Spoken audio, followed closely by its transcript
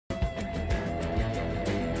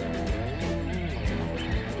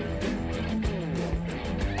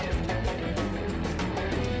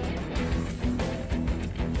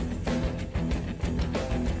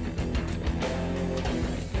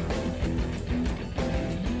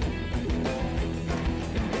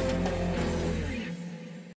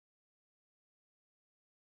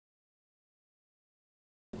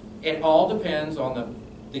It all depends on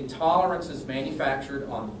the tolerances manufactured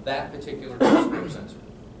on that particular twist grip sensor.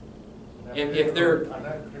 If they're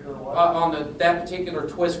on that particular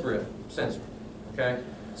twist grip sensor, okay?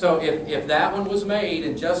 So if that one was made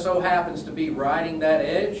and just so happens to be riding that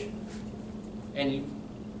edge, and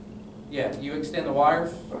you extend the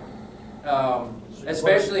wires,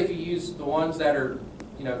 especially if you use the ones that are,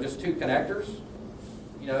 just two connectors.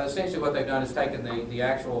 Essentially what they've done is taken the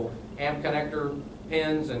actual amp connector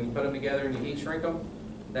pins and you put them together and you heat shrink them.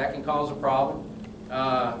 That can cause a problem.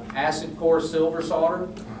 Acid core silver solder.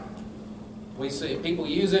 We see people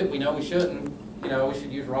use it. We know we shouldn't. We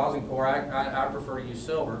should use rosin core. I prefer to use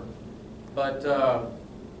silver. But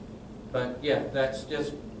yeah, that's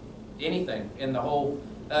just anything in the whole.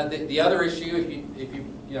 The other issue, if you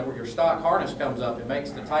where your stock harness comes up, it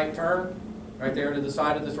makes the tight turn right there to the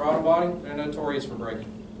side of the throttle body. They're notorious for breaking.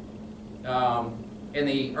 In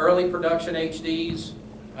the early production HDs,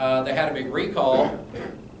 they had a big recall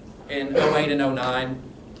in 08 and 09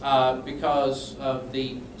 because of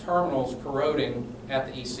the terminals corroding at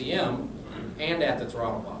the ECM and at the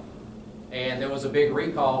throttle body. And there was a big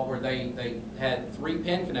recall where they had 3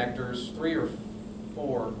 pin connectors, 3 or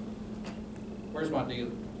 4. Where's my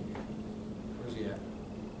dealer? Where's he at?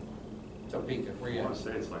 Topeka, where you at? I want to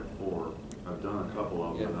say it's like 4. I've done a couple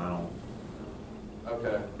of them, and I don't.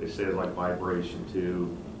 Okay. They say it's like vibration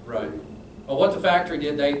too. Right. Well, what the factory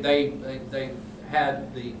did, they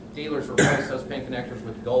had the dealers replace those pin connectors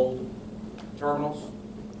with gold terminals.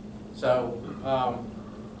 So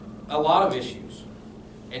a lot of issues,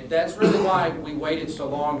 and that's really why we waited so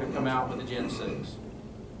long to come out with the Gen 6.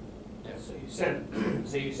 Yeah.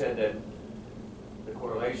 So you said that the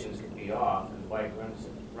correlations could be off, and the bike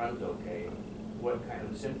runs okay. What kind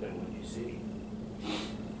of symptom would you see?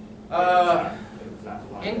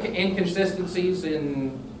 Inconsistencies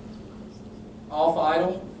in off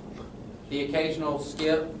idle, the occasional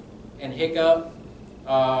skip and hiccup,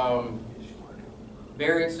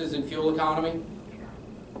 variances in fuel economy.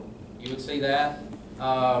 You would see that.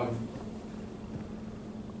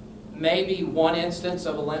 Maybe one instance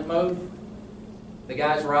of a limp mode. The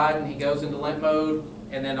guy's riding, he goes into limp mode,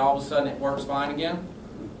 and then all of a sudden it works fine again.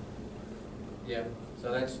 Yeah,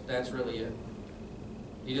 so that's really it.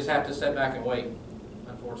 You just have to sit back and wait,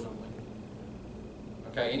 unfortunately.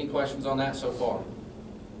 Okay, any questions on that so far? All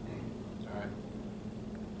right.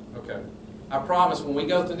 Okay. I promise when we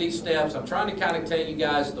go through these steps, I'm trying to kind of tell you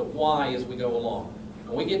guys the why as we go along.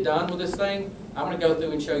 When we get done with this thing, I'm going to go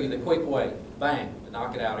through and show you the quick way, bang, to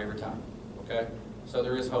knock it out every time. Okay? So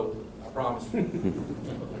there is hope. I promise.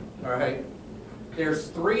 All right. There's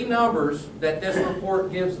 3 numbers that this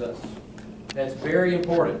report gives us. That's very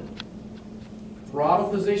important. Throttle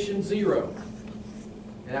position 0.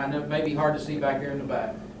 And I know it may be hard to see back there in the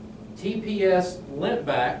back. TPS limp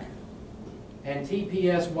back and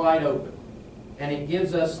TPS wide open. And it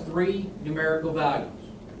gives us 3 numerical values.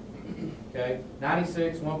 Okay?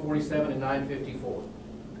 96, 147, and 954.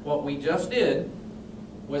 What we just did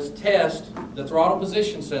was test the throttle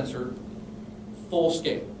position sensor full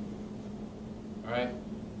scale. All right?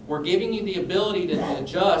 We're giving you the ability to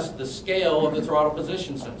adjust the scale of the throttle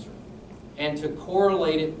position sensor and to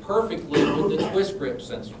correlate it perfectly with the twist grip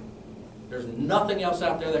sensor. There's nothing else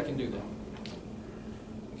out there that can do that.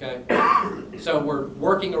 Okay? So we're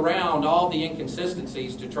working around all the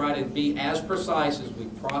inconsistencies to try to be as precise as we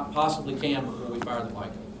possibly can before we fire the bike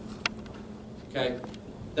up. Okay?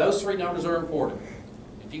 Those 3 numbers are important.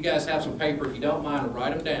 If you guys have some paper, if you don't mind,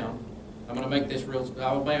 write them down. I'm going to make this real,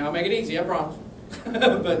 I'll make it easy, I promise.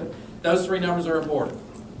 But those 3 numbers are important.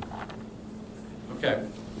 Okay.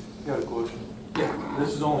 Got a question. Yeah.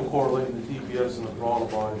 This is only correlating the TPS and the throttle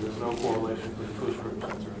body. There's no correlation for the twist grip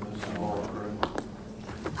sensor in this at all,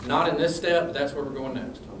 correct? Not in this step, but that's where we're going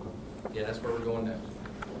next. Okay. Yeah, that's where we're going next.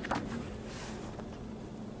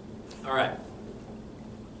 All right.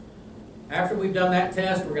 After we've done that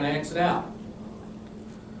test, we're going to exit out.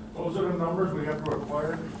 Those are the numbers we have to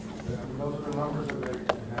acquire? And those are the numbers that they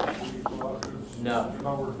have to be selected? No. The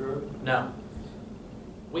numbers good? No.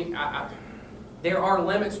 There are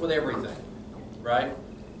limits with everything, right?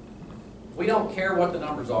 We don't care what the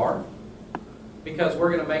numbers are because we're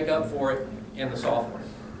going to make up for it in the software.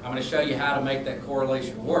 I'm going to show you how to make that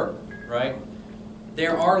correlation work, right?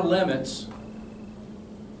 There are limits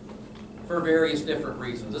for various different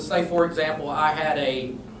reasons. Let's say, for example, I had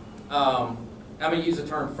I'm going to use the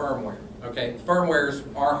term firmware, okay? Firmwares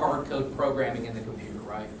are hard code programming in the computer,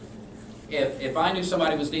 right? If I knew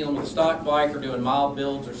somebody was dealing with a stock bike or doing mild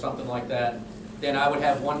builds or something like that, then I would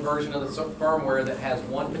have one version of the firmware that has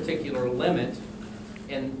one particular limit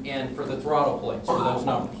for the throttle plates, for those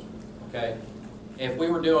numbers, okay? If we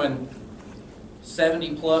were doing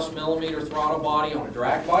 70+ millimeter throttle body on a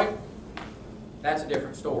drag bike, that's a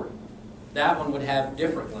different story. That one would have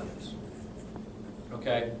different limits.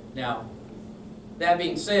 Okay, now, that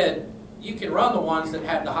being said, you can run the ones that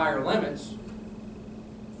have the higher limits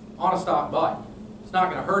on a stock bike. It's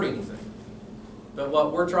not going to hurt anything. But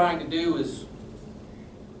what we're trying to do is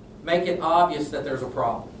make it obvious that there's a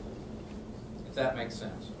problem, if that makes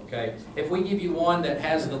sense. Okay, if we give you one that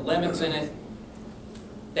has the limits in it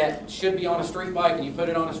that should be on a street bike, and you put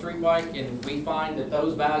it on a street bike and we find that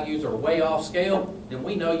those values are way off scale, then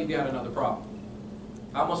we know you've got another problem.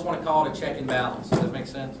 I almost want to call it a check and balance. Does that make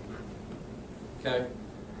sense? Okay.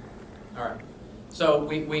 All right. So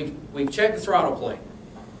we've checked the throttle plate.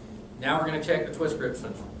 Now we're going to check the twist grip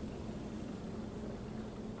sensor.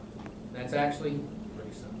 That's actually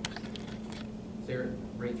pretty simple. Here,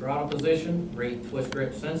 read throttle position, read twist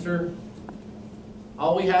grip sensor.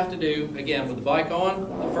 All we have to do, again, with the bike on,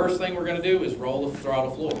 the first thing we're going to do is roll the throttle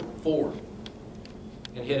floor forward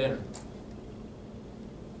and hit enter.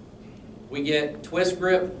 We get twist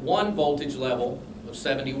grip 1 voltage level of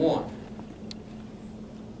 71.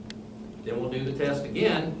 Then we'll do the test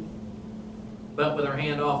again, but with our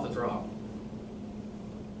hand off the throttle.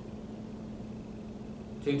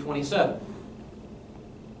 227.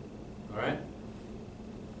 All right.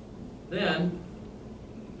 Then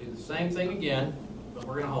do the same thing again, but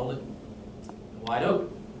we're going to hold it wide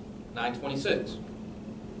open. 926.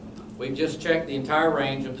 We've just checked the entire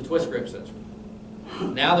range of the twist grip sensor.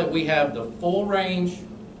 Now that we have the full range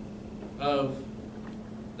of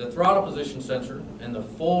the throttle position sensor and the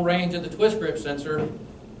full range of the twist grip sensor,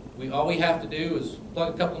 all we have to do is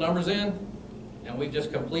plug a couple numbers in, and we've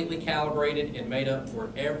just completely calibrated and made up for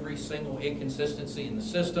every single inconsistency in the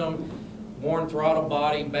system. Worn throttle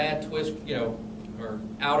body, bad twist, or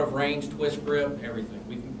out of range twist grip,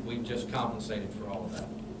 everything. We've just compensated for all of that.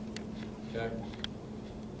 Okay?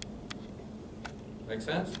 Make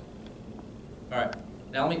sense? All right.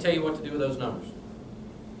 Now let me tell you what to do with those numbers.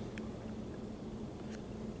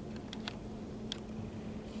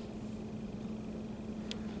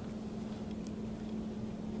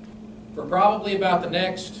 For probably about the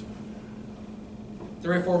next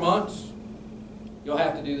 3 or 4 months, you'll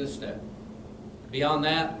have to do this step. Beyond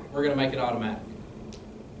that, we're going to make it automatic.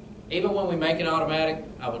 Even when we make it automatic,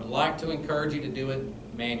 I would like to encourage you to do it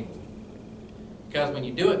manually. Because when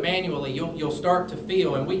you do it manually, you'll start to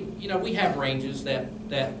feel, and we have ranges that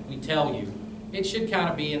we tell you. It should kind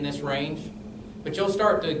of be in this range, but you'll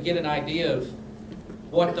start to get an idea of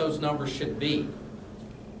what those numbers should be.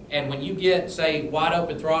 And when you get, say, wide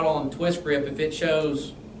open throttle and twist grip, if it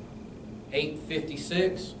shows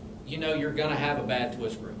 856, you know you're going to have a bad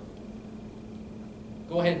twist grip.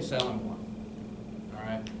 Go ahead and sell him one. All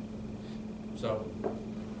right? So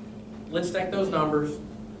let's take those numbers.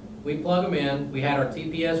 We plug them in. We had our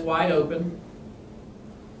TPS wide open,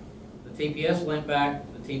 the TPS limp back,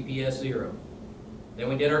 the TPS 0. Then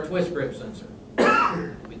we did our twist grip sensor.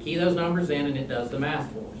 We key those numbers in and it does the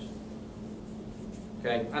math for us.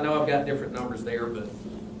 Okay, I know I've got different numbers there, but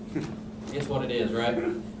it's what it is, right?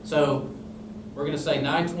 So we're going to say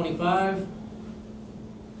 925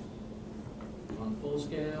 on full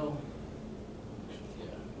scale.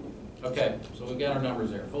 Yeah. Okay, so we've got our numbers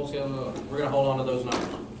there. Full scale, we're going to hold on to those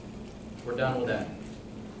numbers. We're done with that.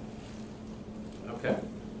 Okay.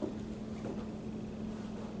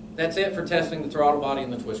 That's it for testing the throttle body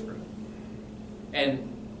and the twist grip.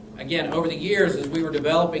 And again, over the years, as we were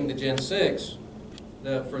developing the Gen 6,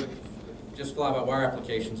 for just fly-by-wire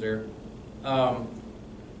applications there,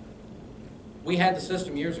 we had the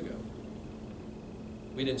system years ago.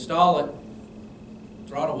 We'd install it,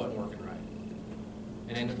 throttle wasn't working right.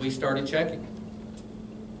 And then we started checking.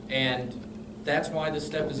 And that's why this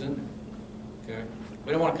step is in there. Okay?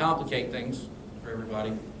 We don't want to complicate things for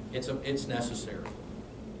everybody. It's necessary.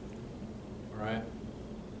 All right?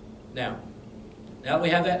 Now that we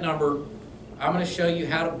have that number, I'm going to show you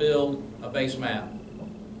how to build a base map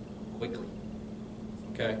quickly.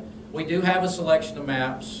 Okay? We do have a selection of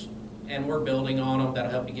maps, and we're building on them.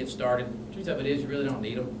 That'll help you get started. The truth of it is, you really don't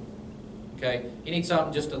need them. Okay? You need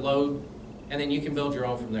something just to load, and then you can build your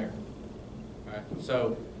own from there. All right?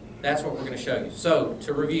 So that's what we're going to show you. So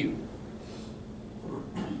to review,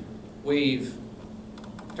 we've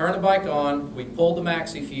turned the bike on. We pulled the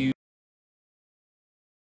maxi fuse.